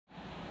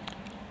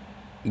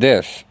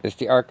This is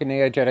the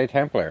Arcanea Jedi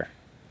Templar.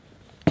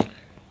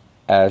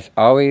 As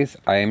always,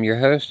 I am your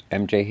host,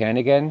 MJ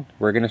Hannigan.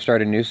 We're going to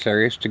start a new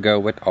series to go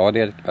with all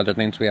the other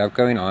things we have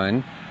going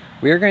on.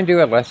 We are going to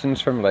do a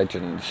Lessons from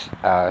Legends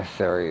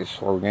series,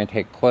 where we're going to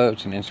take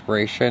quotes and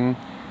inspiration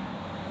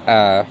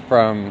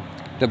from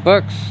the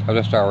books of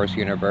the Star Wars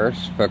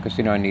universe,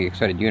 focusing on the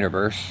extended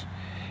universe,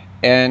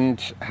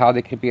 and how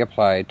they could be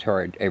applied to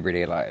our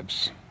everyday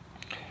lives.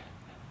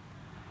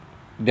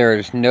 There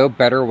is no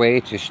better way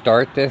to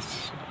start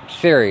this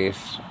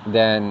series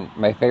than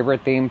my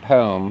favorite theme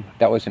poem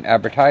that was an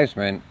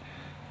advertisement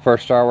for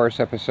Star Wars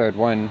Episode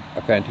 1,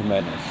 A Phantom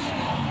Menace.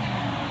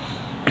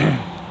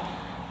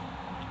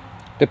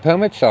 The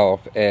poem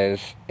itself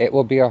is, "It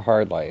will be a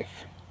hard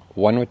life,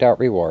 one without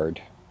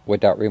reward,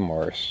 without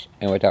remorse,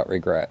 and without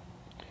regret.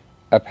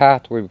 A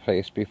path will be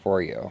placed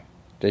before you.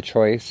 The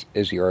choice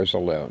is yours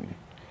alone.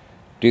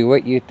 Do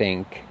what you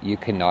think you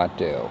cannot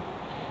do.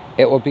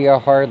 It will be a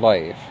hard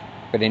life,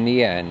 but in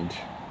the end,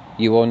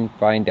 you will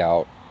find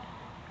out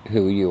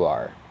who you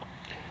are."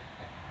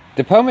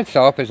 The poem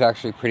itself is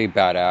actually pretty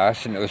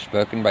badass, and it was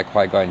spoken by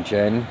Qui-Gon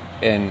Jinn,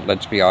 and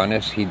let's be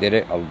honest, he did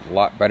it a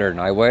lot better than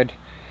I would.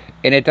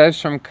 And it does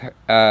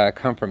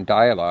come from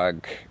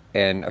dialogue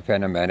in A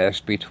Phantom Menace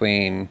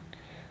between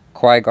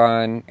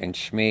Qui-Gon and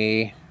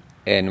Shmi,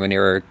 and when they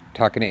were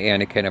talking to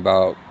Anakin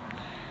about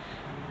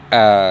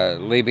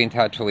leaving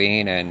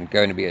Tatooine and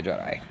going to be a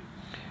Jedi.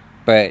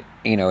 But,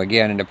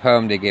 again, in the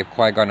poem, they gave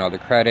Qui-Gon all the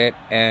credit,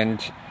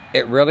 and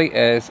it really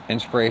is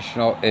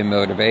inspirational and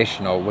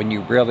motivational when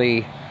you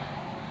really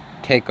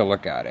take a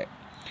look at it.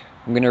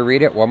 I'm going to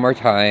read it one more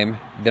time,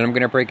 then I'm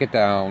going to break it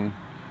down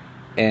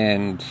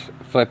and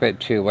flip it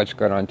to what's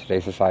going on in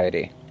today's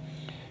society.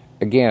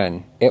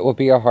 Again, it will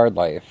be a hard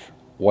life,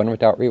 one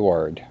without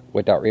reward,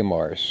 without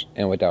remorse,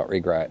 and without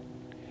regret.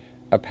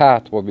 A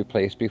path will be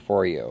placed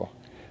before you.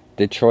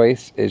 The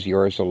choice is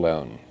yours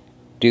alone.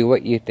 Do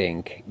what you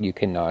think you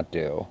cannot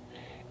do.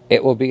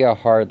 It will be a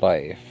hard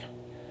life,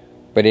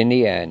 but in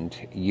the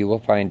end, you will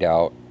find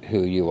out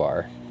who you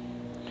are.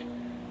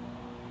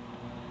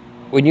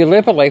 When you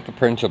live a life of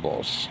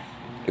principles,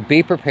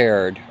 be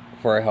prepared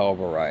for a hell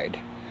of a ride.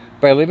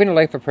 By living a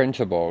life of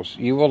principles,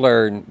 you will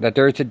learn that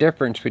there is a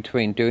difference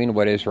between doing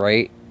what is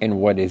right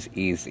and what is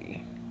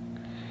easy.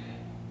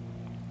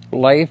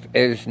 Life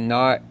is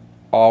not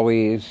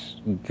always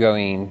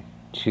going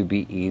to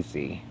be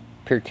easy,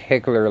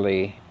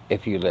 particularly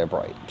if you live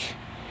right.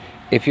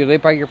 If you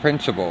live by your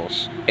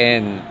principles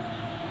and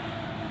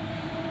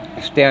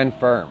stand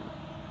firm,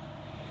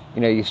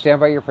 you stand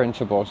by your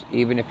principles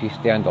even if you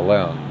stand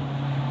alone,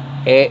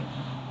 it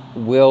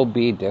will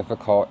be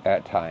difficult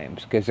at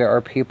times because there are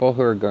people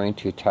who are going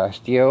to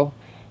test you.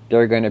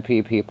 There are going to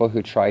be people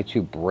who try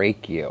to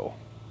break you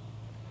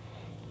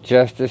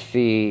just to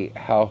see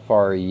how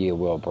far you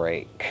will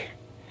break.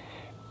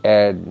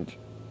 And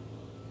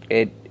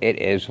it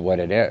is what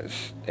it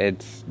is.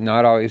 It's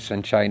not always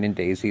sunshine and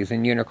daisies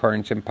and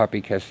unicorns and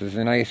puppy kisses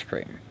and ice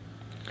cream.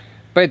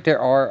 But there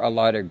are a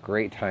lot of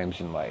great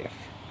times in life.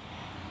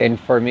 And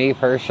for me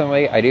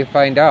personally, I do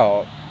find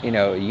out, you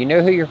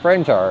know who your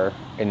friends are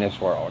in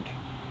this world.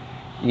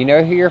 You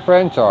know who your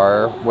friends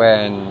are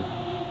when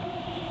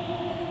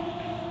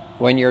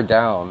you're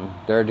down.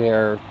 They're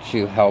there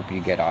to help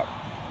you get up.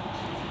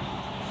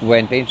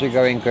 When things are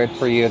going good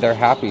for you, they're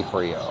happy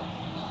for you.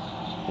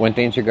 When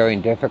things are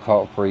going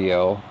difficult for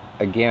you,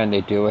 again,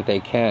 they do what they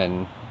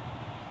can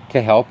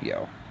to help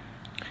you.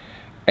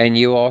 And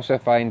you also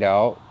find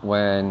out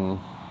when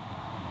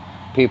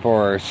people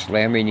are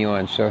slamming you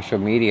on social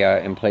media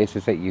in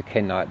places that you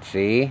cannot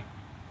see,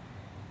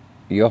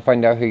 you'll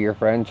find out who your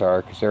friends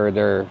are because they're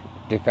there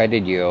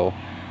defending you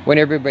when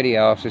everybody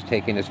else is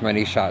taking as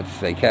many shots as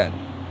they can.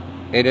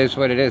 It is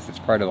what it is. It's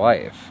part of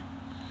life.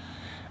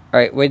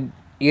 Alright, when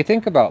you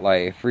think about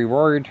life,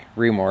 reward,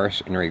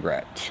 remorse, and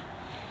regret.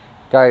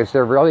 Guys,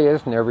 there really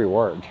is no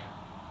reward.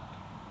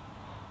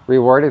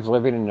 Reward is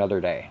living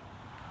another day.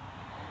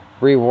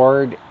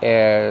 Reward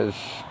is,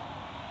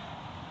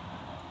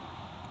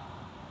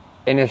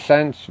 in a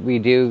sense, we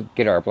do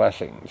get our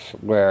blessings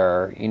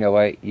where,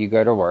 you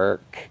go to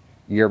work,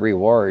 your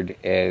reward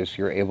is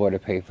you're able to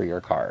pay for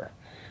your car.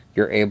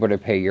 You're able to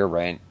pay your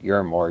rent,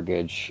 your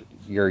mortgage,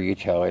 your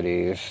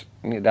utilities.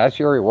 That's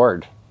your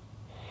reward.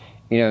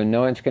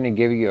 No one's going to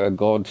give you a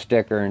gold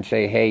sticker and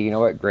say, hey, you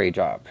know what, great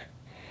job.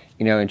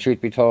 And truth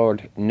be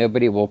told,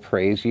 nobody will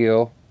praise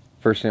you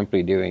for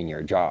simply doing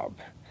your job.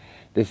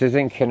 This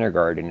isn't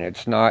kindergarten.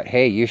 It's not,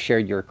 hey, you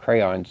shared your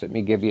crayons, let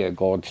me give you a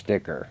gold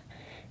sticker.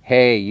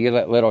 Hey, you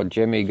let little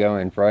Jimmy go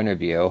in front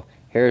of you,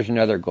 here's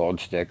another gold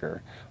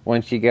sticker.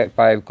 Once you get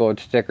 5 gold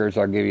stickers,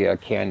 I'll give you a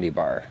candy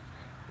bar.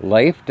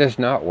 Life does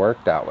not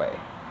work that way.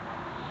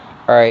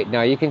 Alright,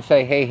 now you can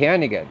say, hey,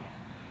 Hannigan,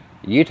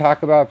 you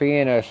talk about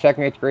being a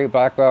 2nd degree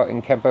black belt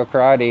in Kempo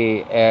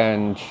Karate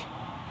and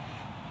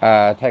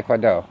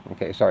Taekwondo.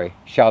 Okay, sorry.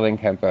 Shaolin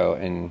Kempo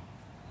in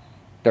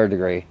 3rd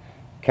degree.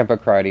 Kempo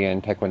Karate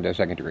and Taekwondo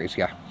 2nd degrees,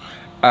 yeah.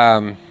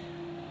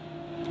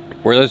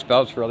 Were those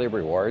belts really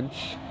rewards?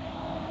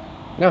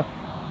 No.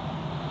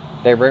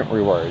 They rent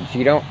rewards.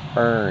 You don't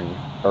earn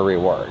a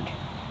reward.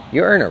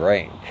 You earn a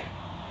rank.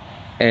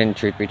 And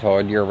truth be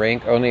told, your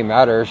rank only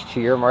matters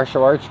to your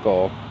martial arts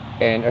school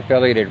and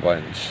affiliated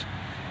ones.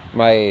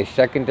 My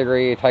second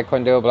degree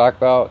Taekwondo black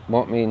belt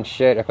won't mean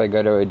shit if I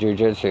go to a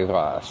jiu-jitsu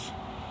class.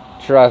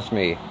 Trust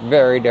me,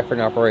 very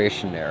different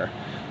operation there.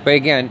 But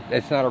again,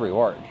 it's not a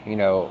reward. You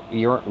know,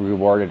 you weren't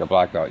rewarded a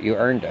black belt. You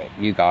earned it.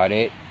 You got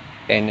it,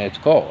 and it's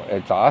cool.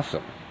 It's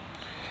awesome.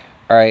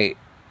 All right.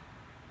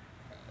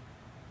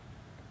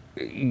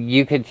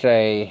 You could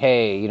say,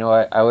 hey, you know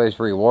what? I was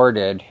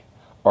rewarded,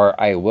 or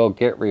I will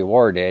get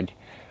rewarded,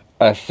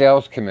 a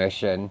sales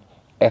commission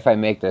if I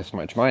make this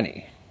much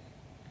money.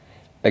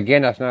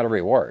 Again, that's not a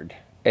reward.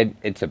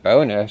 It's a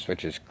bonus,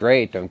 which is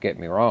great, don't get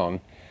me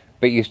wrong,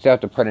 but you still have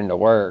to put in the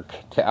work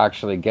to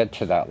actually get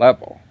to that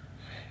level.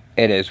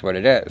 It is what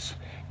it is.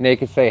 And they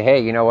could say,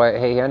 hey, you know what?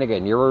 Hey,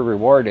 Hennigan, you were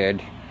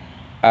rewarded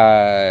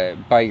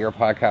by your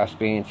podcast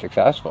being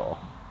successful.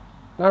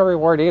 Not a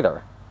reward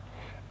either.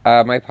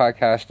 My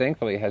podcast,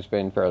 thankfully, has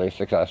been fairly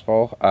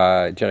successful.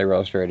 Jedi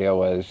Realist Radio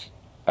was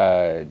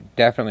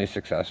definitely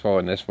successful,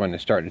 and this one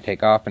is starting to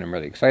take off, and I'm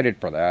really excited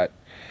for that.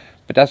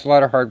 But that's a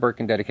lot of hard work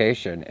and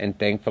dedication, and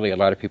thankfully a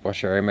lot of people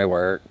sharing my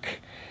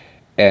work,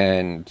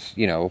 and,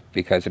 you know,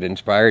 because it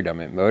inspired them,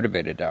 it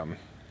motivated them.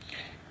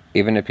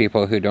 Even the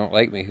people who don't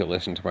like me who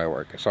listen to my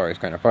work, it's always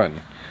kind of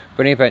fun.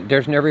 But in any event,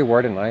 there's no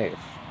reward in life.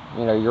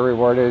 You know, your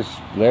reward is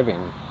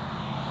living,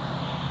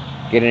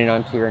 getting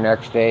on to your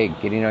next day,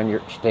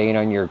 staying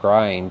on your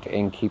grind,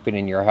 and keeping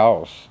in your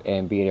house,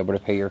 and being able to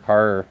pay your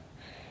car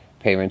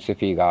payments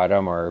if you got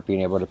them, or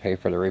being able to pay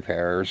for the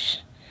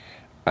repairs,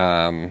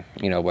 you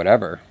know,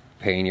 whatever.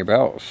 Paying your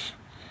bills.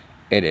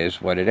 It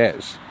is what it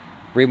is.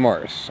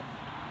 Remorse.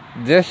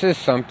 This is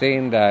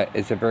something that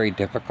is a very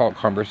difficult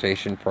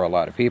conversation for a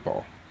lot of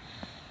people.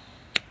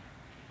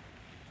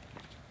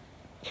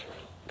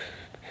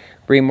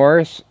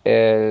 Remorse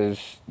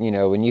is, you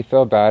know, when you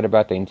feel bad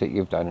about things that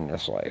you've done in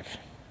this life.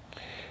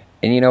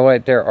 And you know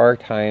what? There are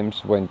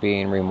times when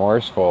being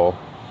remorseful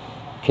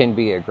can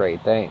be a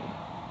great thing.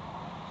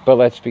 But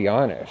let's be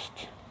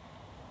honest.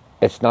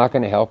 It's not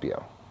going to help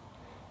you.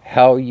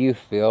 How you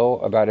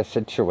feel about a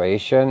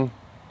situation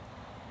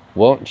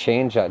won't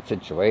change that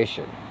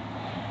situation.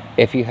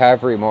 If you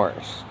have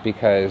remorse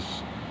because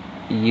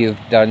you've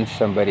done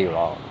somebody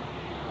wrong,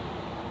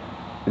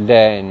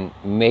 then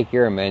make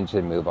your amends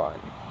and move on.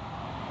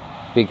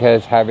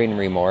 Because having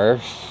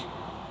remorse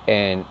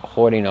and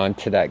holding on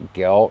to that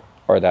guilt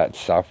or that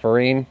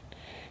suffering,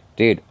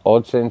 dude,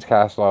 old sins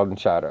cast long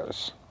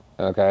shadows,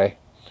 okay?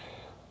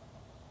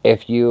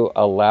 If you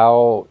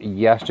allow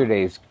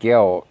yesterday's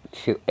guilt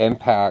to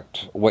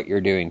impact what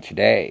you're doing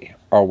today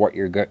or what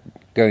you're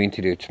going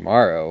to do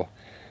tomorrow,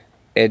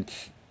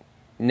 it's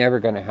never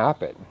going to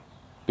happen,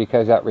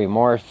 because that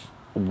remorse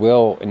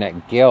and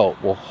that guilt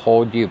will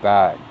hold you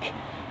back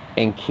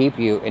and keep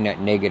you in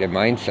that negative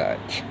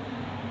mindset.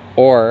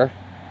 Or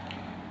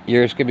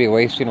you're just going to be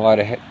wasting a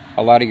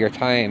lot of your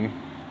time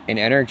and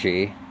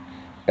energy,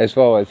 as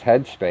well as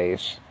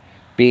headspace,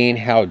 being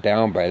held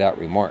down by that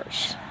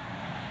remorse.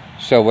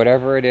 So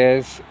whatever it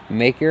is,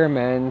 make your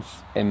amends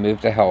and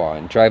move the hell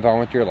on. Drive on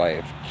with your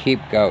life. Keep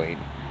going.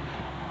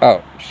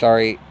 Oh,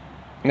 sorry.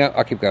 No,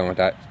 I'll keep going with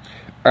that.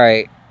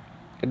 Alright,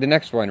 the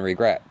next one,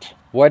 regret.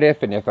 What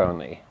if and if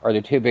only are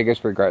the two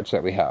biggest regrets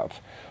that we have.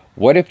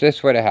 What if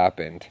this would have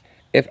happened?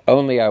 If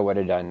only I would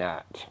have done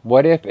that.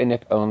 What if and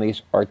if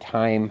onlys are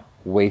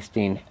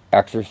time-wasting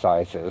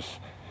exercises.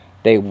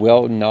 They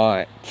will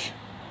not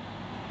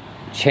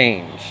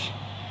change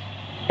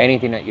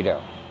anything that you do.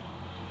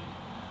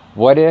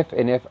 What if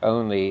and if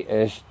only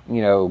is,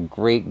 you know,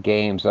 great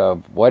games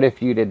of what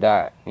if you did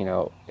that? You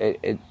know,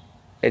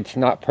 it's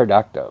not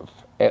productive.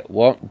 It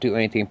won't do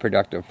anything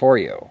productive for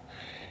you.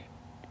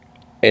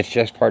 It's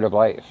just part of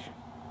life.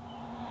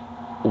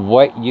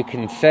 What you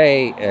can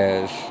say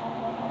is,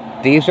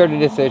 these are the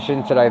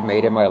decisions that I've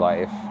made in my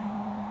life.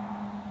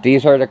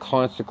 These are the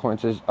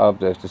consequences of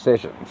those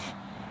decisions.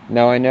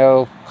 Now, I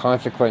know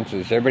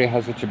consequences, everybody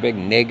has such a big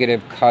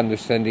negative,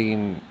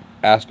 condescending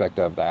aspect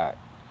of that.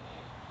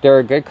 There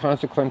are good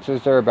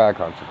consequences, there are bad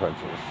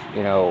consequences.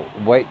 You know,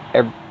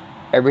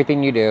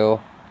 everything you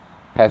do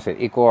has an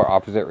equal or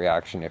opposite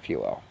reaction, if you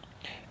will.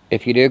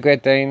 If you do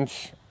good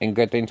things and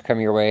good things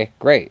come your way,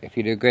 great. If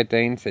you do good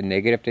things and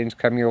negative things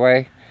come your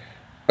way,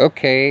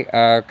 okay,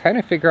 kind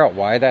of figure out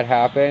why that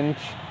happened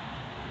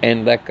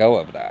and let go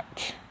of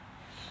that.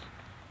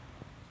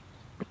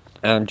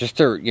 Just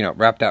to, you know,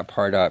 wrap that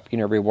part up, you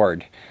know,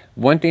 reward.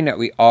 One thing that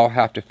we all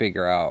have to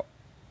figure out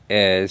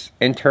is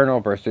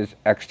internal versus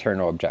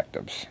external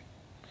objectives.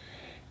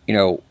 You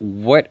know,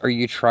 what are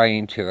you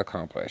trying to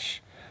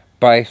accomplish?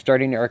 By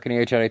starting the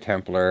Arcania Jedi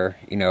Templar,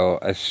 you know,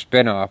 a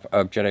spin-off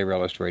of Jedi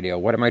Realist Radio,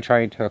 what am I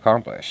trying to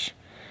accomplish?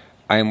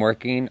 I'm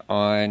working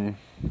on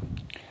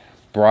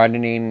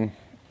broadening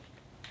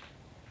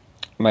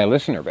my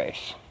listener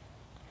base.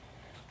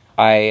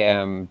 I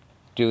am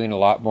doing a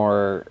lot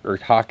more, or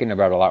talking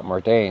about a lot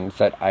more things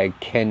that I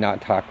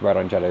cannot talk about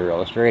on Jedi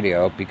Realist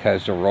Radio,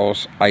 because the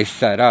roles I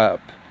set up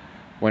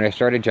when I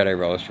started Jedi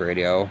Realist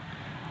Radio,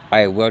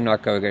 I will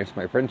not go against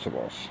my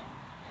principles.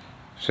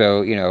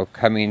 So,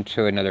 coming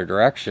to another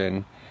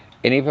direction,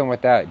 and even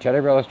with that,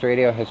 Jedi Realist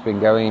Radio has been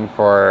going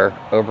for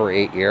over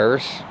 8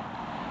 years,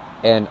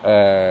 and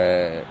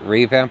a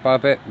revamp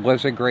of it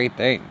was a great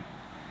thing.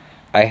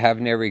 I have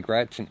no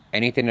regrets in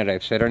anything that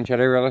I've said on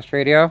Jedi Realist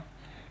Radio,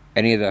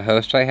 any of the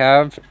hosts I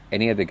have,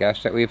 any of the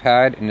guests that we've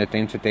had, and the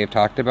things that they've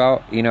talked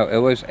about.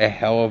 It was a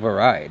hell of a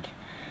ride.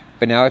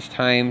 But now it's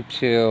time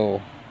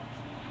to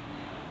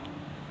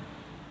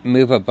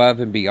move above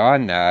and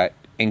beyond that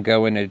and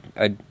go in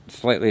a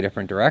slightly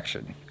different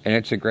direction. And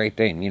it's a great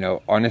thing.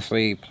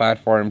 Honestly,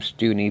 platforms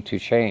do need to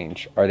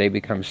change, or they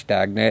become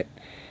stagnant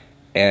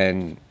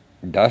and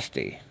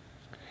dusty.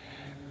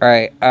 All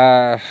right,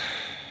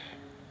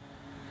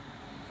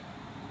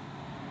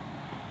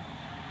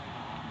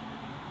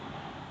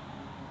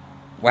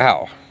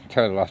 wow,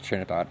 totally lost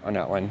train of thought on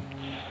that one.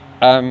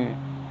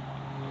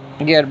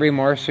 Yeah,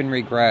 remorse and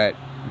regret,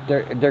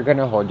 they're going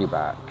to hold you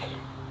back.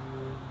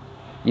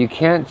 You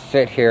can't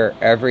sit here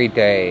every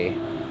day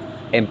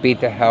and beat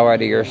the hell out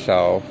of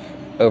yourself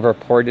over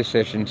poor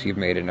decisions you've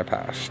made in the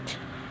past.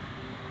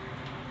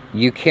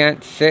 You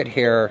can't sit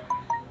here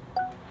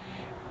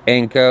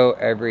and go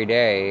every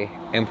day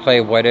and play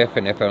what if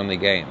and if only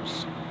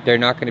games. They're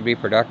not going to be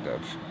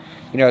productive.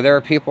 There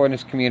are people in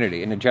this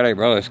community, in the Jedi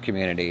Realist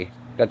community,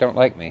 that don't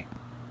like me.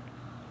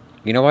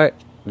 You know what?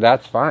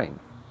 That's fine.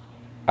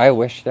 I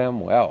wish them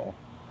well.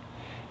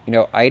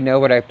 I know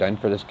what I've done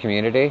for this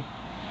community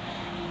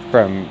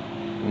from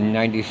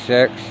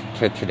 96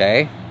 to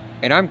today,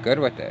 and I'm good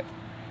with it.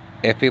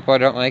 If people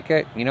don't like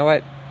it, you know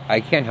what? I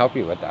can't help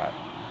you with that.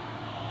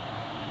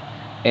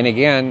 And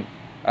again,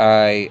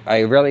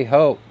 I really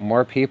hope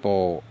more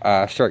people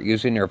start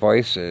using their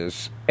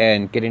voices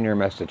and getting their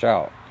message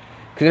out.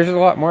 Because there's a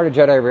lot more to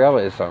Jedi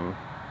Realism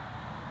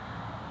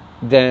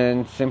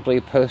than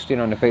simply posting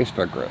on a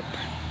Facebook group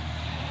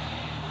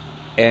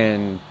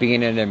and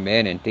being an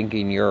admin and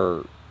thinking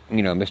you're,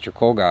 Mr.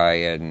 Cool Guy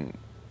and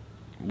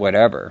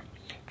whatever.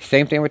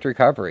 Same thing with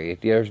recovery.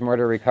 There's more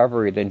to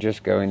recovery than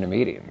just going to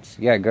meetings.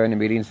 Yeah, going to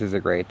meetings is a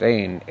great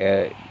thing.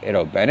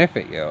 It'll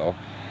benefit you.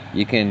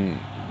 You can,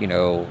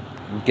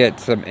 get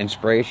some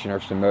inspiration or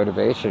some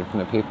motivation from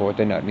the people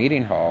within that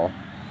meeting hall.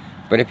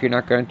 But if you're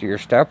not going through your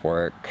step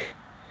work,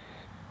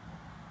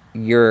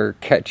 you're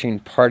catching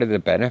part of the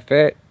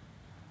benefit,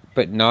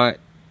 but not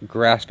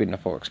grasping the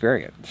full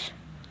experience.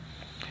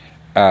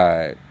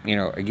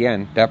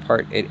 Again, that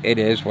part, it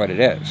is what it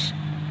is.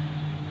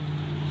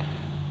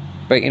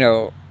 But,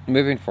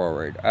 moving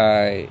forward,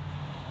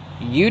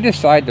 you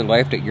decide the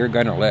life that you're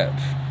going to live.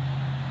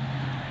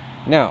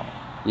 Now,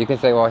 you can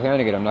say, well,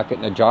 Hannigan, I'm not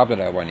getting the job that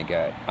I want to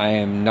get. I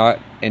am not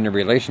in the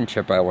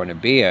relationship I want to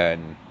be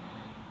in.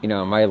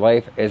 My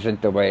life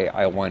isn't the way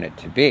I want it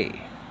to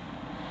be.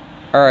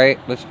 All right,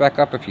 let's back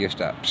up a few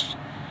steps.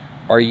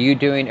 Are you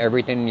doing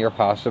everything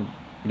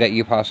that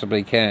you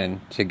possibly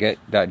can to get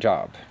that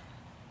job?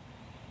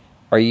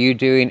 Are you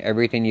doing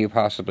everything you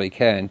possibly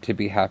can to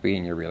be happy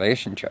in your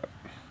relationship?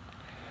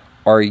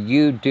 Are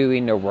you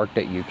doing the work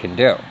that you can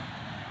do?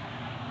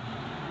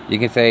 You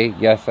can say,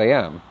 yes, I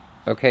am.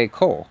 Okay,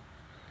 cool.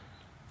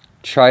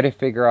 Try to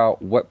figure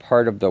out what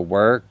part of the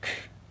work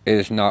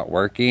is not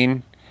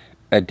working,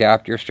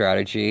 adapt your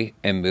strategy,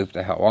 and move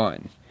the hell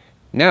on.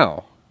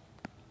 Now,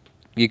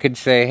 you could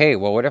say, hey,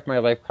 well, what if my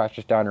life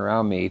crashes down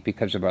around me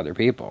because of other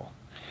people?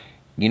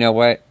 You know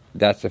what?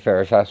 That's a fair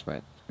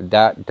assessment.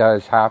 That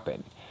does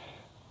happen.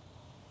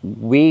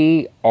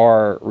 We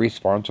are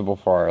responsible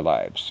for our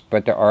lives,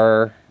 but there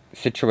are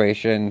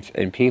situations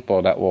and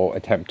people that will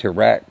attempt to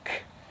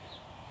wreck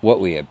what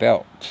we have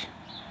built.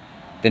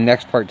 The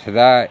next part to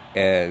that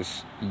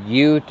is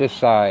you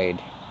decide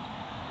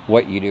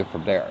what you do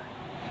from there.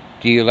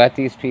 Do you let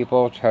these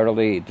people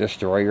totally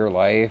destroy your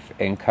life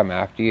and come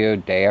after you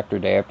day after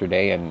day after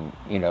day and,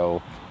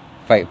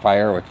 fight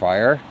fire with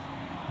fire?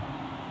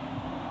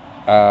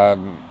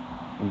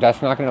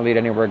 That's not going to lead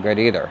anywhere good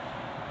either.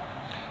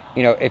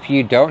 If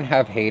you don't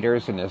have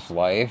haters in this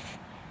life,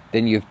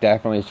 then you've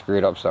definitely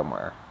screwed up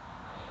somewhere.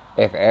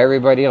 If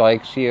everybody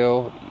likes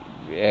you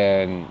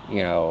and,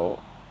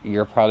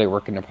 you're probably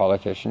working the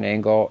politician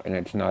angle, and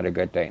it's not a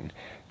good thing.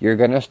 You're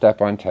going to step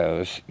on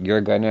toes.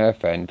 You're going to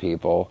offend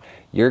people.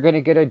 You're going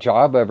to get a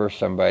job over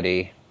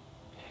somebody.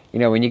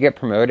 When you get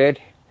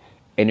promoted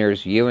and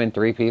there's you and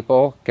 3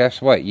 people,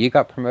 guess what? You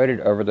got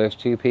promoted over those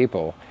 2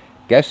 people.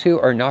 Guess who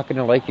are not going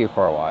to like you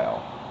for a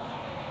while?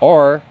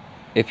 Or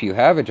if you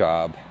have a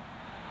job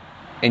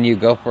and you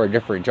go for a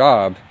different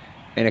job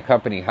and a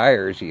company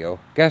hires you,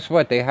 guess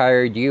what? They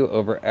hired you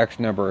over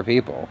X number of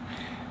people.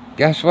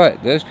 Guess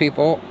what? Those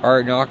people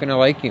are not going to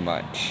like you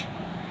much.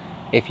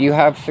 If you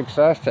have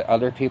success that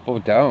other people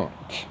don't,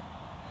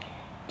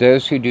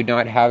 those who do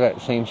not have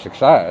that same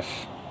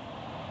success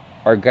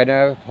are going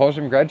to hold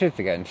some grudges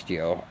against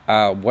you.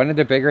 One of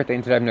the bigger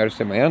things that I've noticed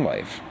in my own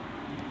life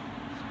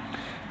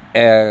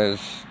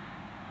is,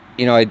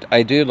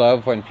 I do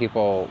love when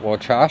people will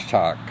trash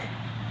talk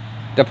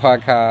the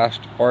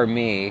podcast or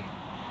me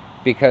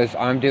because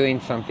I'm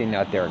doing something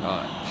that they're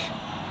not.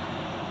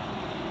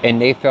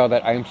 And they feel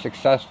that I'm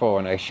successful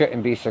and I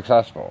shouldn't be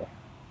successful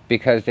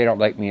because they don't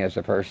like me as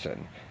a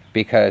person,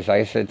 because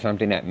I said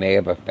something that may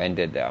have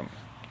offended them.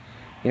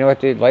 You know what,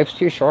 dude? Life's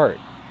too short.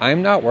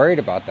 I'm not worried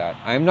about that.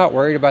 I'm not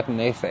worried about the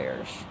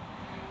naysayers.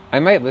 I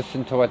might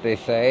listen to what they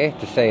say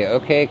to say,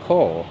 okay,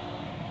 cool.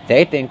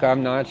 They think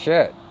I'm not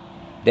shit.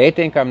 They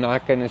think I'm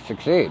not going to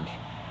succeed.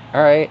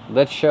 All right,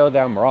 let's show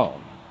them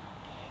wrong.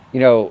 You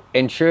know,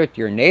 in truth,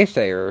 your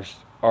naysayers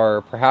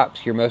are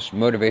perhaps your most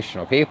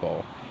motivational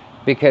people,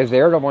 because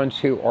they're the ones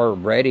who are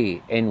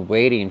ready and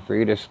waiting for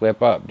you to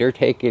slip up. They're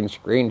taking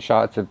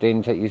screenshots of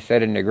things that you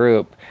said in the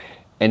group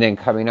and then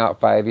coming out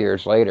 5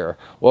 years later.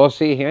 Well,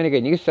 see,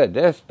 Hannigan, you said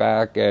this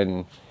back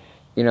in,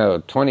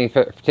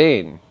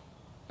 2015.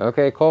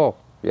 Okay, cool.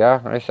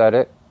 Yeah, I said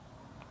it.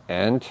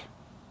 And,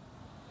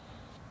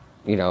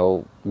 you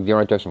want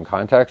to throw some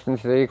context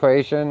into the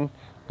equation?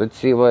 Let's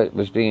see what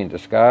was being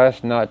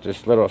discussed, not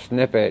just little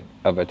snippet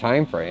of a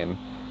time frame,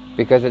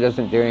 because it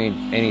doesn't do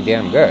any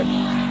damn good.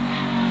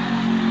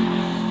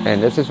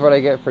 And this is what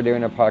I get for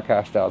doing a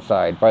podcast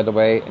outside. By the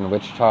way, in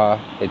Wichita,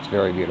 it's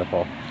very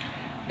beautiful.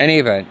 Any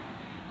event,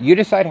 you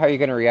decide how you're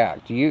going to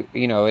react.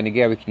 And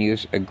again, we can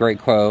use a great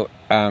quote,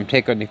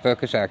 take only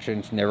focus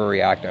actions, never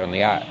react,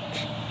 only act.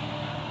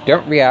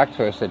 Don't react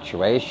to a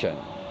situation.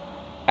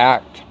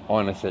 Act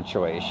on a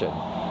situation.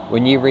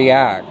 When you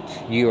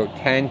react, you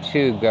tend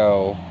to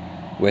go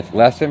with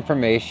less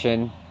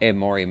information and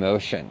more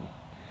emotion.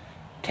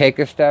 Take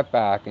a step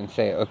back and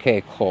say,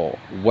 okay, cool.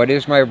 What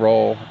is my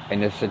role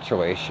in this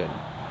situation?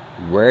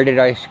 Where did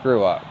I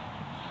screw up?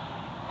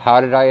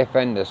 How did I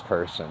offend this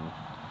person?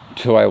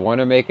 Do I want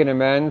to make an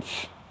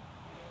amends?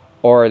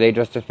 Or are they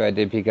just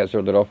offended because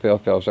their little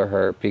feels are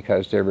hurt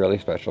because they're really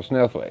special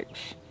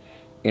snowflakes?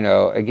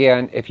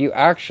 Again, if you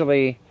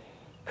actually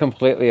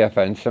completely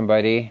offend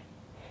somebody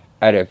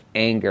out of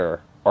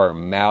anger or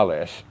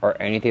malice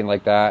or anything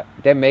like that,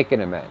 then make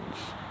an amends.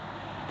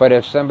 But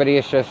if somebody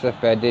is just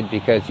offended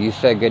because you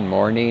said good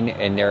morning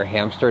and their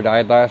hamster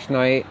died last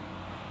night,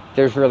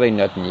 there's really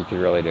nothing you can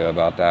really do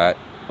about that.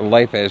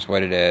 Life is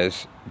what it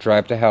is.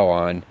 Drive to hell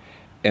on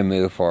and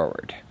move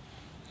forward.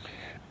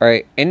 All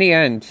right, in the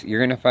end, you're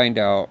going to find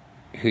out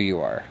who you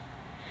are.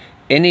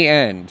 In the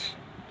end,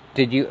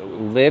 did you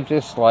live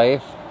this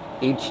life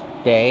each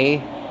day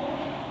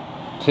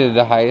to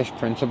the highest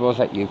principles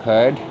that you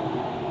could?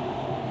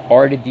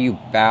 Or did you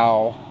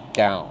bow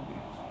down?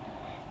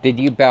 Did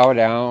you bow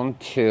down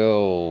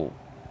to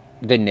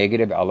the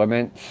negative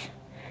elements?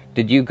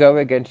 Did you go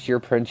against your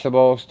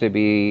principles to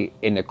be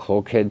in the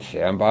cool kid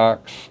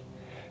sandbox?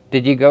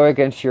 Did you go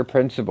against your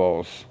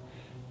principles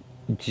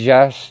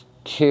just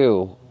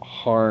to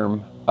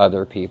harm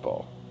other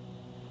people?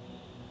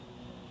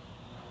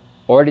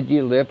 Or did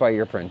you live by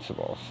your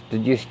principles?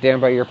 Did you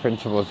stand by your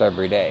principles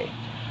every day?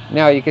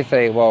 Now you could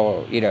say,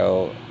 well,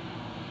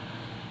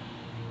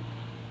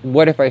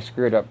 what if I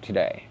screwed up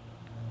today?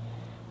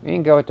 You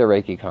can go with the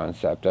Reiki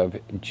concept of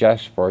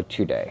just for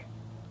today.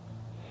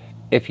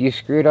 If you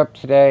screwed up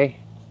today,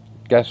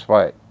 guess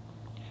what?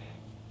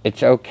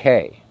 It's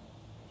okay.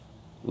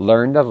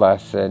 Learn the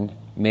lesson,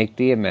 make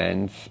the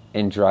amends,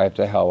 and drive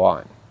the hell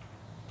on.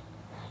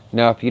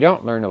 Now, if you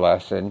don't learn a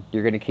lesson,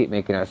 you're going to keep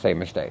making that same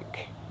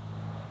mistake.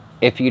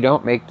 If you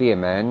don't make the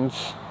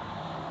amends,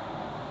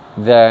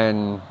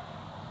 then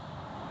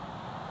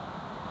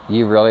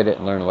you really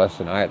didn't learn a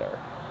lesson either.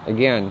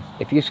 Again,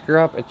 if you screw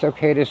up, it's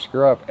okay to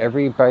screw up.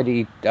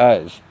 Everybody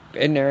does.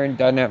 Been there and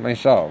done that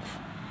myself.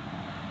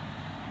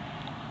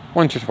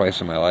 Once or twice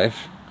in my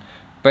life.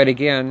 But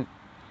again,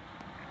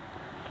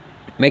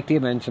 make the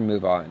amends and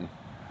move on.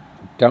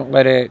 Don't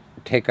let it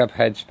take up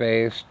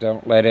headspace.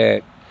 Don't let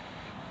it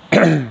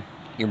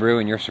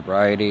ruin your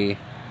sobriety.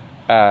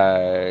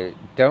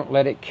 Don't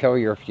let it kill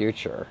your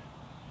future.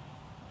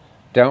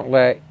 Don't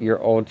let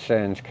your old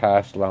sins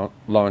cast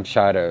long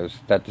shadows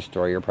that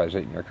destroy your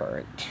present and your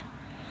current.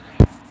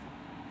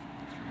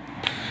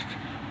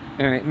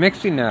 Alright,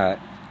 mixing that,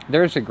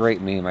 there's a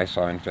great meme I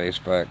saw on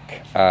Facebook.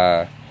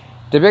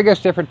 The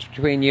biggest difference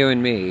between you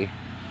and me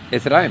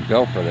is that I am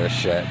built for this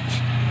shit.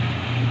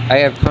 I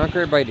have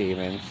conquered my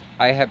demons.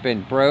 I have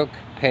been broke,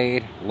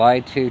 paid,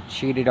 lied to,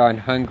 cheated on,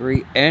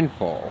 hungry, and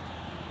full.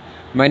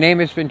 My name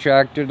has been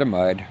dragged through the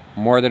mud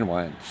more than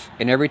once,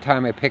 and every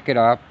time I pick it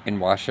up and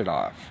wash it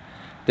off.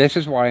 This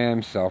is why I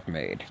am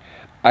self-made.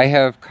 I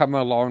have come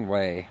a long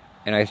way,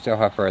 and I still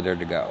have further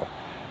to go.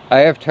 I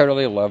have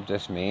totally loved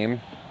this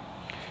meme.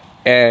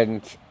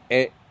 And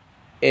it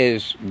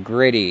is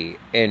gritty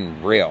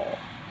and real.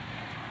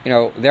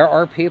 There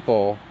are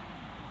people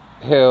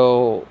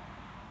who,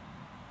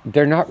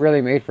 they're not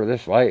really made for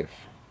this life.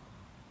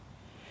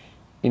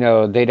 They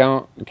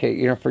don't,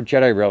 for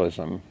Jedi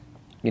realism,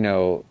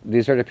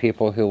 these are the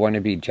people who want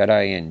to be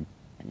Jedi in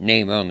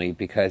name only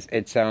because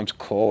it sounds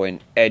cool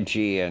and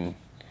edgy and,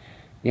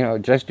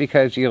 just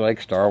because you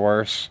like Star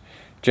Wars,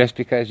 just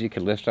because you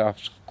can list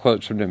off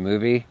quotes from the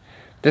movie,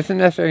 doesn't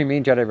necessarily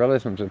mean Jedi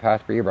realism is the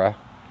path for you, bro.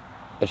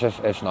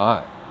 It's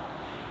not.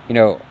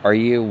 Are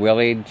you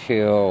willing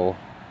to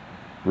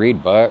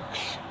read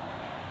books?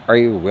 Are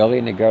you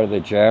willing to go to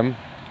the gym?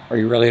 Are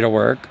you ready to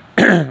work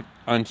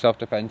on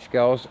self-defense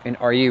skills? And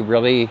are you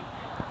really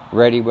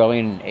ready,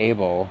 willing, and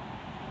able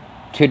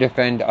to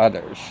defend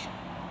others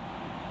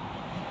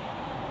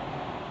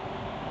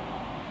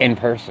in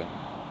person?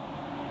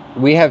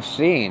 We have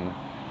seen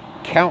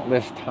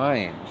countless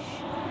times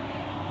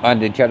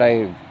on the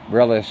Jedi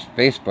Realist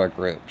Facebook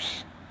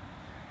groups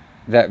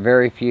that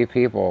very few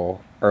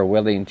people are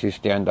willing to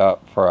stand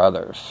up for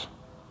others.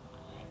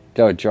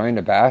 They'll join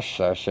a bash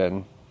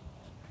session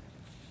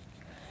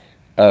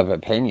of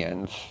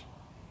opinions,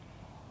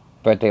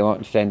 but they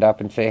won't stand up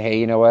and say, hey,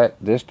 you know what?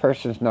 This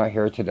person's not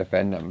here to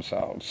defend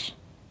themselves.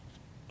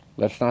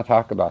 Let's not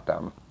talk about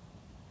them.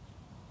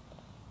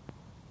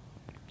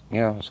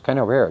 You know, it's kind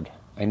of weird.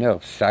 I know,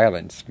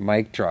 silence,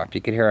 mic drop.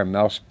 You could hear a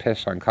mouse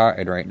piss on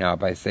cotton right now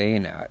by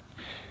saying that.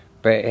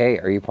 But hey,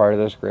 are you part of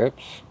those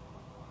groups?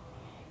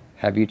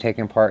 Have you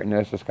taken part in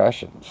those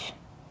discussions?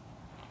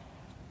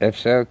 If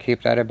so,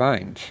 keep that in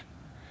mind.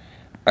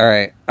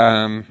 Alright,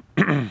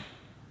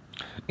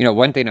 you know,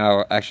 one thing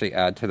I'll actually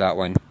add to that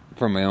one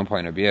from my own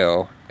point of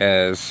view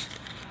is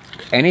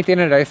anything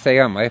that I say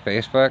on my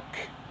Facebook,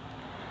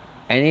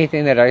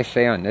 anything that I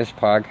say on this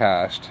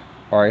podcast,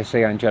 or I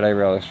say on Jedi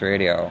Realist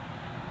Radio,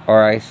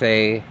 or I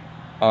say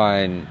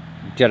on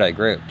Jedi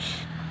groups,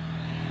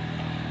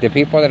 the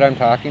people that I'm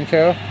talking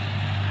to,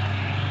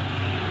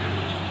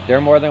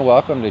 they're more than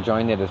welcome to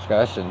join the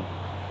discussion.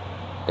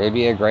 It'd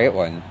be a great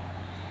one.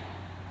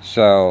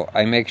 So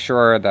I make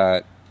sure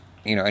that,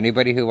 you know,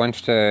 anybody who wants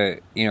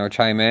to, you know,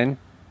 chime in,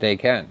 they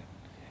can.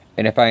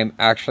 And if I'm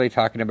actually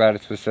talking about a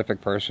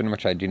specific person,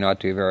 which I do not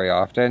do very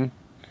often,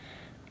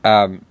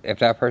 if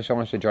that person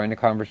wants to join the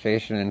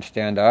conversation and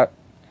stand up,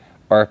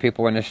 or if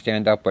people want to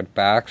stand up with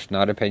facts,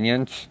 not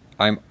opinions,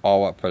 I'm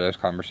all up for those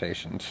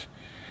conversations.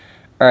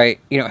 Alright,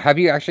 you know, have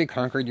you actually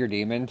conquered your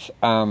demons?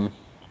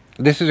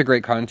 This is a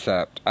great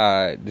concept.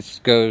 This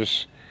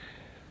goes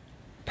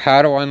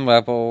Padawan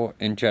level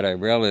in Jedi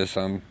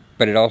realism,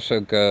 but it also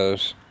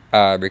goes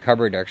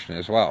recovery addiction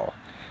as well.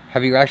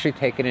 Have you actually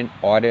taken an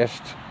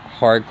honest,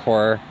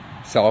 hardcore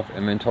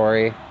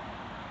self-inventory?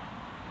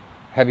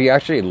 Have you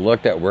actually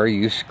looked at where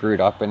you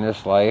screwed up in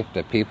this life,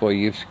 the people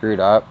you've screwed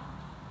up,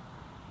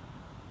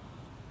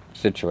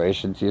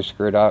 situations you've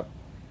screwed up?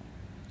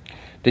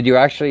 Did you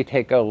actually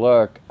take a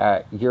look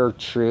at your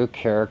true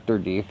character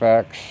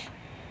defects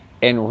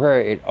and where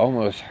it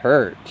almost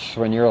hurts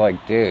when you're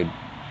like, dude,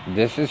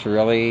 this is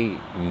really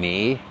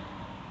me?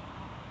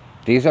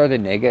 These are the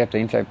negative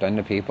things I've done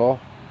to people.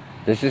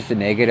 This is the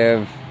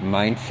negative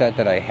mindset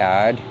that I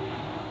had,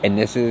 and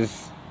this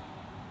is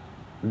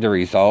the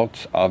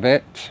results of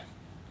it.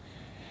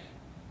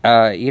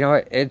 You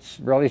know, it's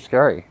really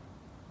scary.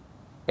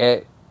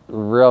 It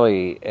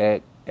really,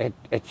 it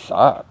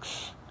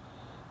sucks.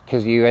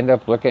 Because you end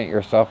up looking at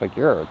yourself like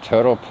you're a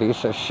total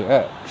piece of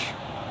shit.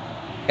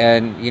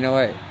 And you know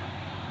what?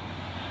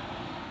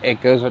 It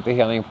goes with the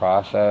healing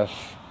process.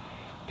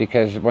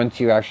 Because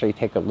once you actually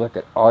take a look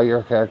at all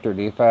your character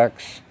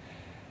defects,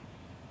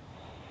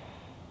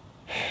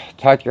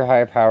 talk to your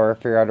higher power,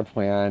 figure out a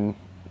plan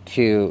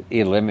to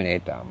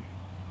eliminate them.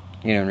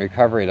 You know, in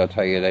recovery, they'll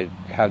tell you that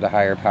have the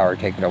higher power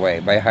taken away.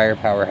 My higher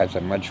power has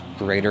a much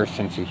greater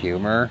sense of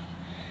humor.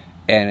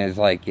 And is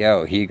like,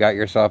 yo, you got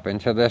yourself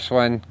into this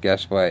one,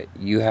 guess what?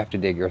 You have to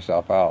dig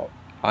yourself out.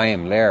 I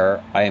am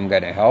there. I am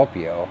going to help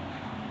you.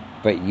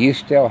 But you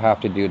still have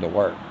to do the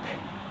work.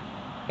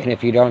 And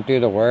if you don't do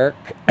the work,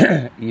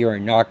 you are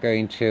not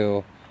going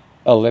to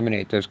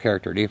eliminate those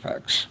character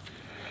defects.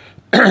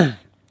 I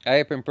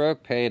have been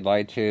broke, paid,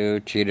 lied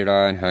to, cheated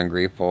on,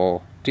 hungry,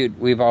 full. Dude,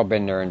 we've all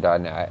been there and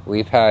done that.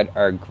 We've had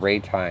our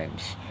great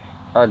times,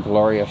 our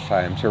glorious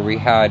times, where we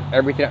had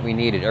everything that we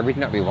needed,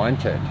 everything that we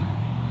wanted.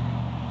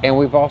 And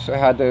we've also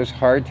had those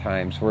hard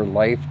times where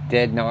life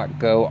did not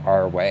go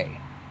our way.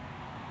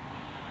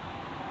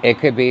 It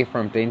could be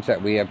from things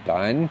that we have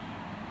done,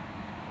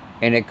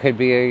 and it could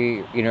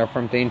be, you know,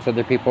 from things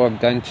other people have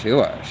done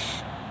to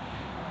us.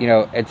 You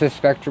know, it's a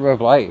spectrum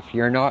of life.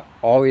 You're not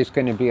always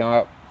going to be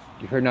up.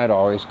 You're not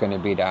always going to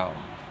be down.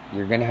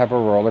 You're going to have a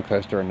roller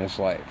coaster in this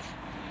life.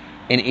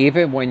 And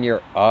even when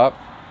you're up,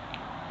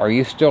 are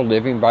you still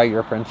living by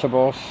your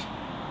principles?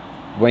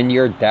 When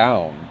you're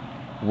down,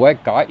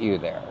 what got you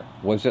there?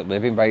 Was it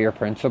living by your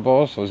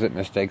principles? Was it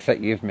mistakes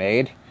that you've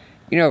made?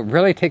 You know,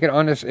 really take an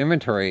honest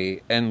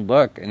inventory and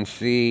look and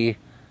see,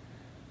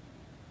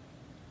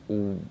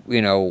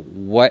 you know,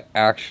 what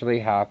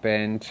actually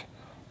happened,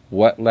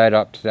 what led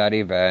up to that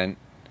event,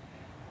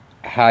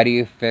 how do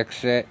you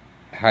fix it,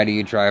 how do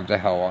you drive the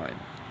hell on?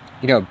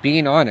 You know,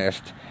 being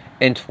honest,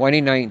 in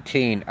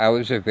 2019, I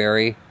was a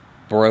very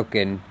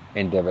broken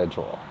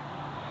individual.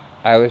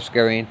 I was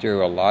going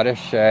through a lot of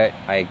shit.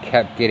 I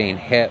kept getting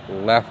hit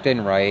left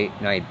and right,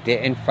 and I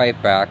didn't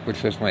fight back,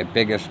 which was my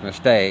biggest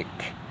mistake.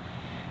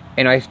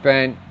 And I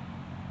spent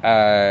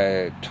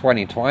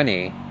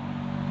 2020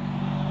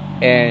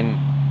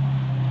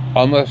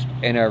 almost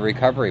in a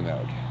recovery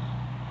mode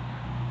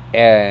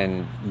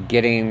and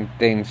getting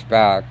things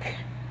back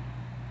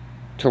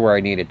to where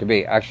I needed to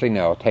be. Actually,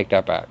 no, take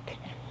that back.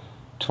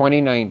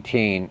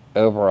 2019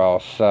 overall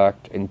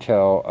sucked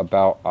until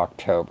about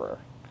October.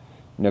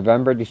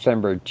 November,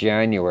 December,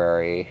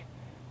 January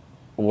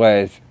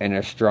was in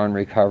a strong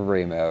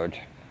recovery mode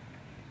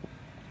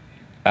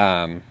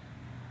of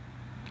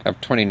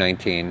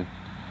 2019,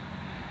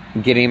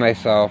 getting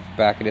myself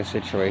back in a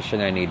situation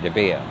I need to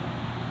be in.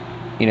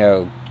 You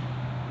know,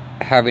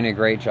 having a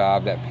great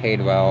job that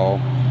paid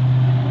well.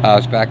 I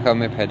was back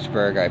home in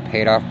Pittsburgh. I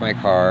paid off my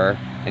car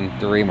in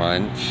 3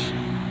 months,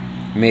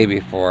 maybe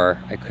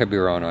 4. I could be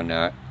wrong on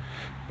that.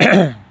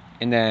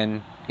 And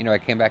then, I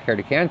came back here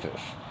to Kansas.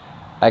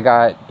 I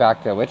got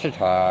back to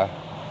Wichita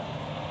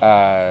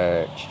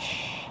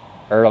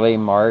early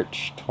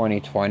March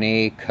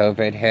 2020.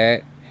 COVID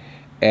hit,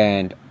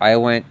 and I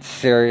went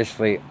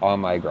seriously on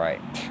my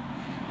grind.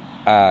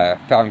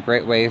 Found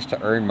great ways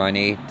to earn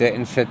money.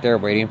 Didn't sit there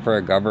waiting for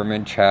a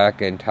government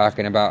check and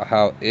talking about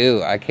how,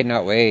 ew, I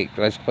cannot wait.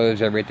 Let's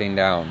close everything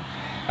down.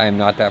 I am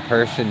not that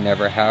person.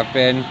 Never have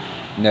been.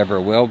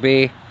 Never will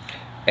be.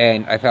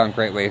 And I found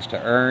great ways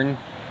to earn.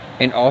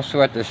 And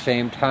also at the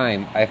same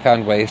time, I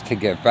found ways to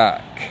give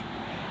back.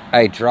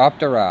 I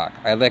dropped a rock.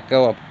 I let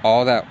go of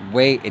all that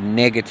weight and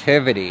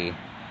negativity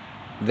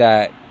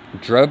that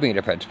drove me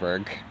to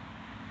Pittsburgh.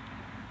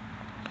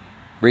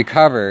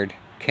 Recovered.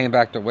 Came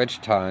back to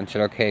Wichita and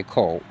said, okay,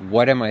 cool,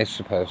 what am I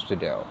supposed to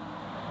do?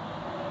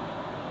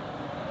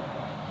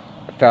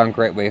 I found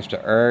great ways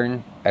to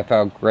earn. I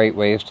found great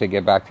ways to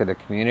give back to the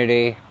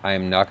community.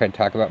 I'm not going to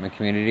talk about my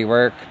community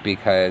work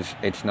because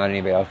it's not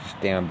anybody else's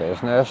damn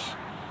business.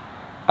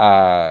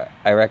 I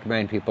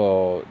recommend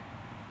people,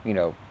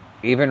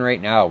 even right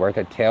now, we're at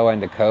the tail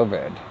end of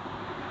COVID.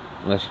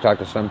 Unless you talk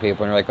to some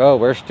people and they're like, oh,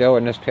 we're still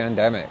in this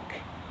pandemic.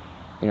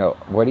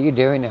 What are you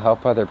doing to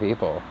help other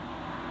people?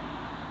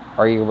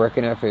 Are you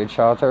working at food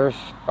shelters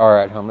or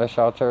at homeless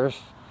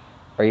shelters?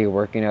 Are you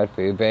working at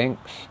food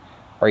banks?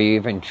 Are you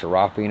even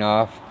dropping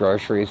off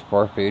groceries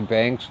for food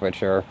banks,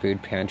 which are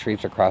food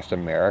pantries across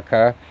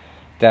America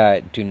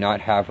that do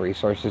not have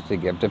resources to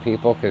give to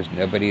people because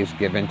nobody's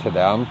given to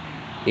them?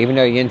 Even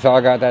though you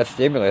all got that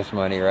stimulus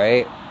money,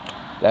 right?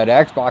 That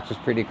Xbox was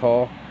pretty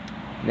cool.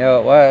 No,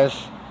 it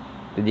was.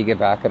 Did you get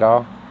back at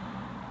all?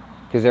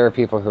 Because there are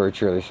people who are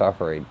truly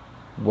suffering.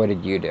 What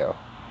did you do?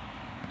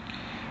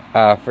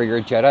 For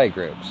your Jedi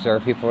groups. There are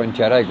people in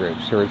Jedi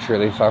groups who are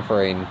truly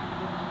suffering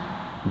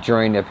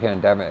during the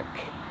pandemic.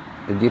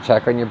 Did you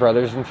check on your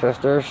brothers and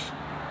sisters?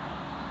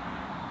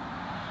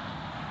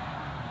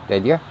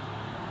 Did you?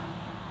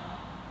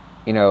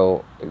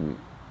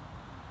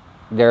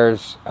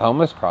 There's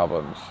homeless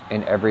problems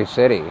in every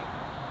city.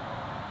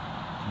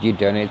 Did you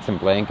donate some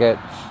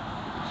blankets,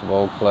 some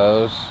old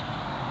clothes,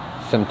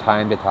 some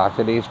time to talk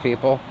to these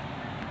people?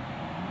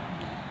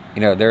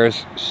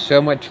 There's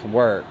so much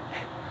work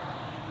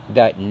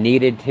that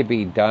needed to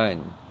be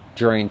done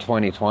during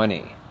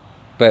 2020.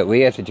 But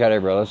we as a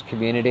Jedi Realist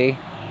community,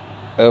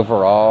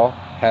 overall,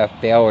 have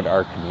failed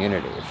our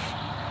communities.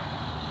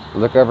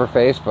 Look over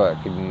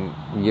Facebook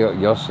and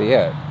you'll see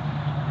it.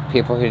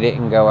 People who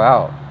didn't go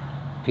out.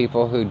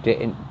 People who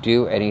didn't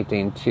do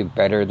anything to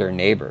better their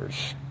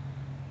neighbors.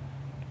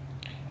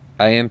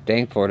 I am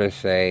thankful to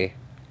say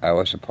I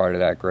was a part of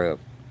that group.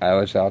 I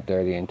was out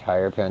there the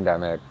entire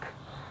pandemic,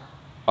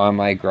 on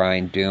my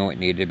grind, doing what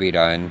needed to be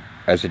done.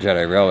 As a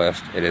Jedi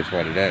Realist, it is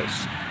what it is.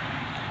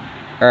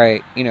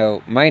 Alright,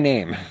 my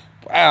name.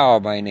 Wow,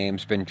 my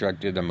name's been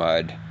dragged through the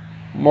mud.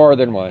 More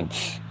than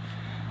once.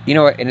 You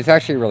know what, and it's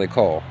actually really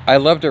cool. I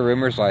love the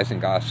rumors, lies,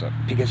 and gossip,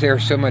 because they are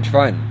so much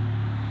fun.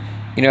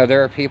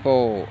 There are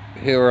people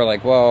who are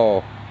like,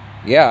 well,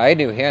 yeah, I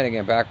knew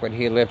Hannigan back when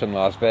he lived in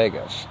Las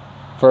Vegas.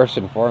 First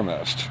and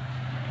foremost.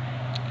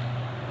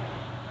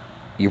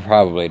 You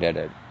probably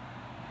didn't.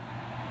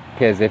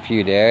 Because if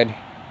you did,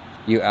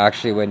 you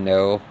actually would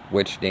know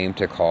which name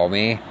to call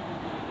me,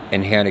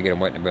 and Hannigan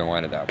wouldn't have been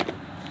one of them.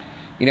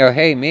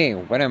 Hey, me,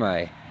 what am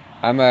I?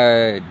 I'm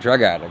a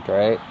drug addict,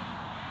 right?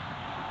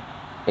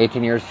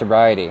 18 years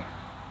sobriety.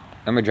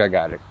 I'm a drug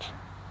addict.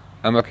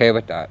 I'm okay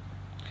with that.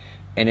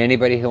 And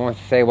anybody who wants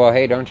to say, well,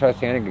 hey, don't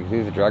trust Hannigan because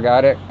he's a drug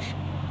addict.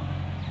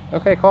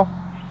 Okay, cool.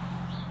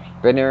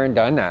 Been there and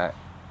done that.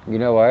 You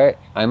know what?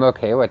 I'm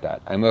okay with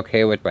that. I'm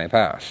okay with my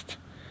past.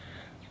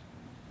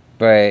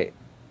 But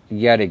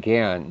yet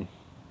again,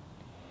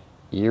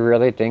 you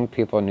really think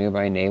people knew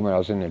my name when I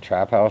was in the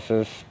trap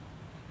houses?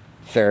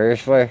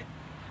 Seriously?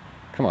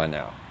 Come on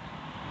now.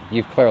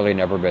 You've clearly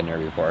never been there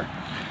before.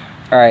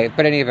 Alright,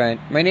 but in any event,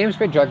 my name's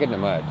been dragged in the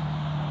mud.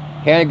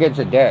 Hannigan's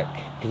a dick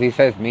because he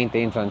says mean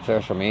things on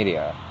social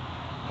media.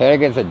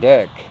 Hannigan's a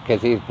dick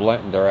because he's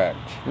blunt and direct.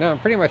 No,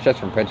 pretty much that's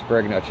from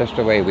Pittsburgh. No, it's just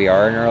the way we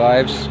are in our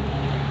lives.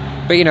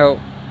 But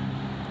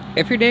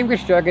if your name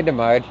gets dragged in the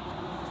mud,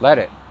 let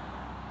it.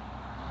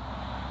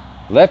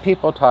 Let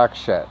people talk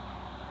shit.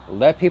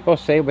 Let people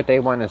say what they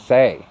want to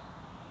say.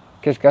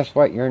 Because guess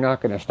what? You're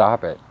not going to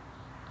stop it.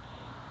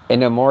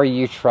 And the more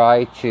you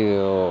try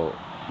to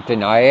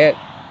deny it,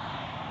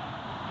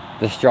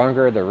 the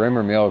stronger the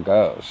rumor mill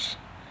goes.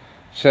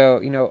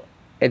 So,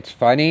 it's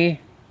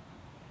funny.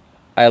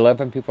 I love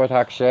when people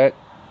talk shit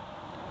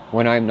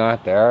when I'm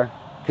not there.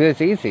 Because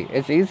it's easy.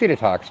 It's easy to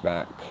talk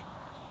smack.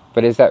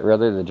 But is that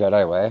really the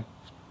Jedi way?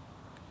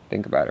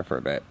 Think about it for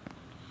a bit.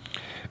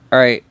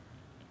 Alright.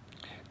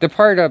 The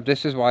part of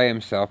this is why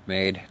I'm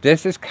self-made.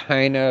 This is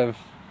kind of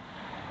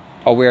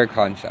a weird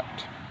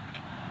concept.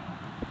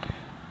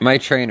 My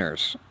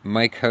trainers,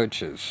 my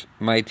coaches,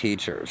 my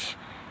teachers,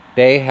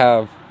 they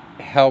have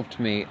helped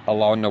me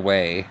along the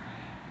way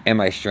in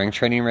my strength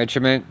training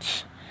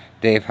regiments.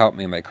 They've helped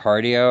me in my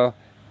cardio.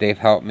 They've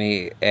helped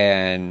me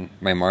in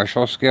my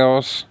martial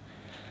skills.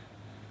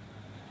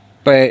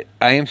 But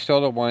I am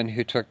still the one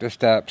who took the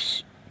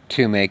steps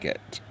to make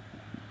it.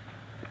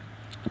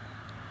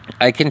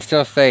 I can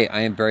still say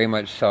I am very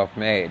much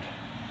self-made.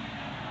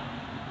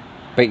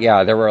 But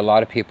yeah, there were a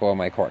lot of people in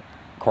my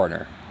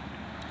corner.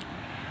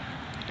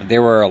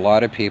 There were a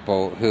lot of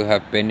people who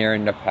have been there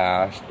in the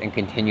past and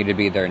continue to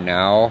be there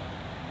now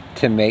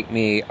to make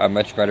me a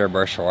much better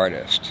martial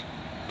artist.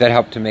 That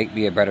helped to make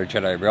me a better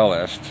Jedi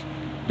realist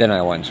than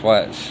I once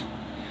was.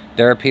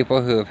 There are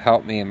people who have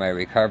helped me in my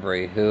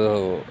recovery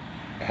who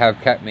have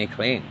kept me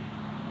clean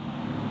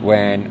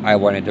when I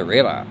wanted to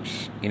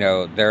relapse. You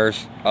know,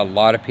 there's a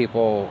lot of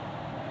people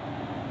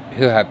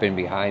who have been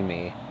behind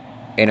me,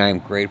 and I'm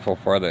grateful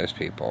for those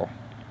people.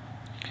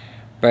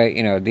 But,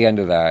 you know, at the end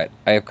of that,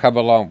 I have come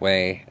a long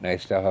way, and I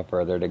still have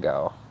further to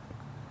go.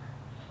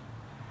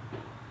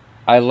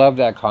 I love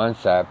that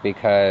concept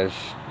because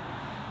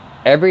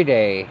every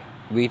day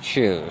we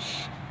choose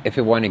if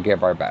we want to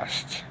give our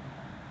best.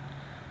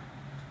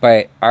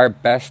 But our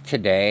best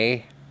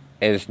today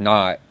is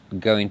not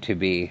going to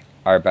be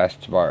our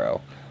best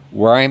tomorrow.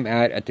 Where I'm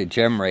at the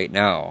gym right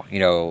now, you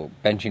know,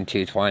 benching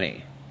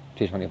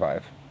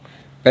 225.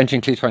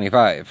 Benching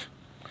 225.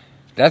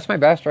 That's my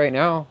best right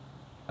now.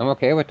 I'm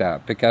okay with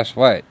that. But guess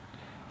what?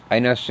 I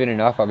know soon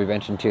enough I'll be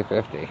benching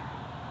 250.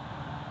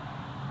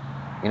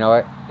 You know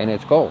what? And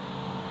it's cool.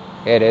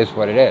 It is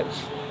what it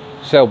is.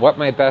 So what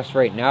my best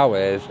right now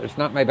is, it's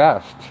not my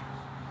best.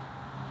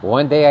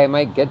 One day I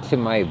might get to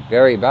my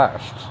very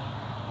best.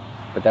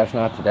 But that's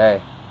not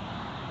today.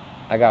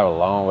 I got a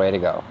long way to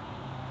go.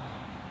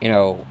 You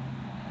know,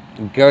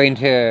 going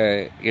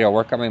to, you know,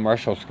 work on my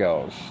martial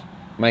skills.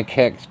 My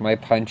kicks, my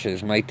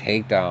punches, my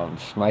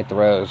takedowns, my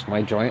throws,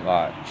 my joint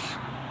locks.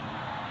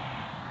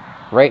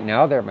 Right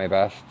now they're my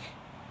best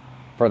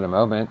for the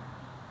moment.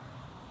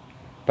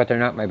 But they're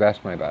not my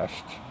best.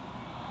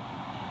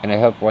 And I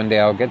hope one day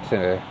I'll get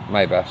to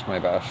my best.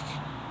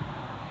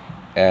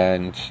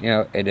 And, you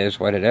know, it is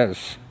what it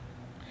is.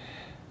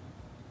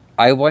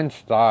 I once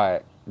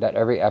thought that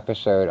every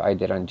episode I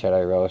did on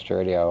Jedi Realist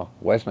Radio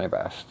was my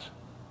best.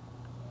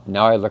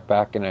 Now I look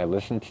back and I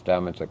listen to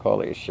them, it's like,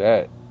 holy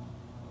shit.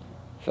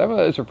 Some of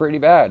those are pretty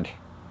bad.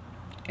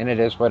 And it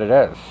is what it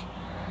is.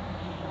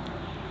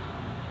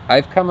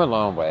 I've come a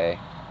long way.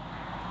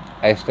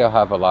 I still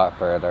have a lot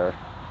further.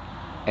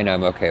 And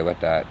I'm okay with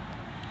that.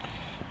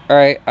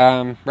 Alright,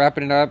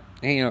 wrapping it up.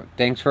 You know,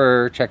 thanks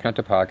for checking out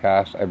the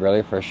podcast. I really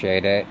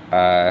appreciate it.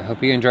 I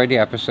hope you enjoyed the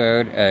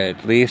episode.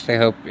 At least I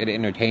hope it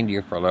entertained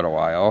you for a little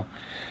while.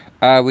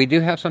 We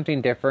do have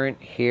something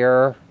different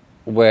here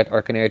with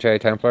Arcanea Jedi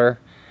Templar.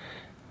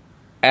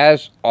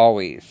 As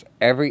always,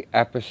 every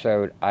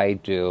episode I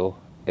do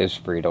is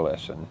free to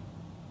listen.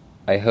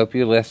 I hope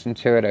you listen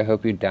to it. I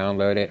hope you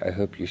download it. I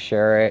hope you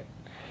share it.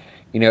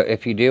 You know,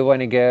 if you do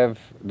want to give,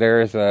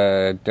 there's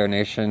a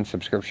donation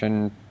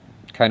subscription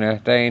kind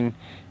of thing.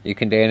 You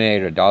can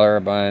donate $1 a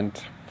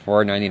month,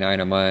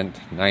 $4.99 a month,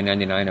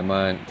 $9.99 a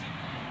month,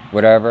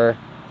 whatever.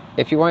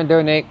 If you want to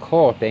donate,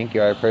 cool. Thank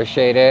you. I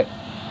appreciate it.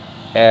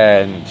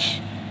 And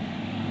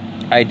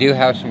I do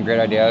have some great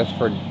ideas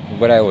for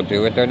what I will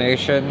do with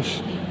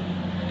donations.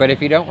 But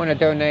if you don't want to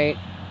donate,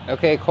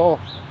 okay, cool.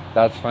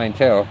 That's fine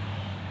too.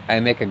 I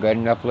make a good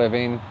enough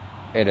living.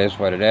 It is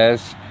what it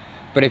is.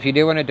 But if you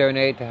do want to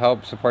donate to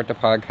help support the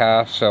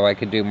podcast so I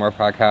could do more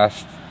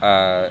podcasts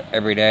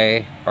every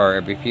day or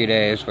every few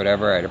days,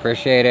 whatever, I'd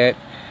appreciate it.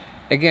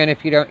 Again,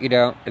 if you don't, you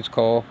don't. It's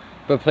cool.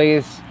 But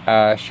please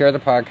share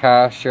the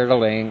podcast, share the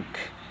link,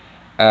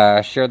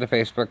 share the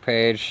Facebook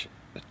page.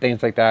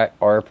 Things like that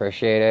are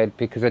appreciated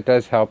because it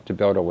does help to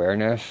build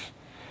awareness.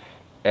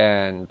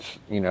 And,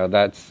 you know,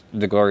 that's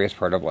the glorious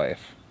part of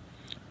life.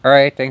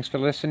 Alright, thanks for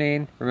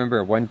listening.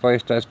 Remember, one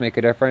voice does make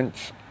a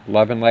difference.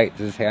 Love and light,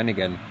 this is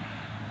Hannigan.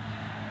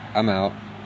 I'm out.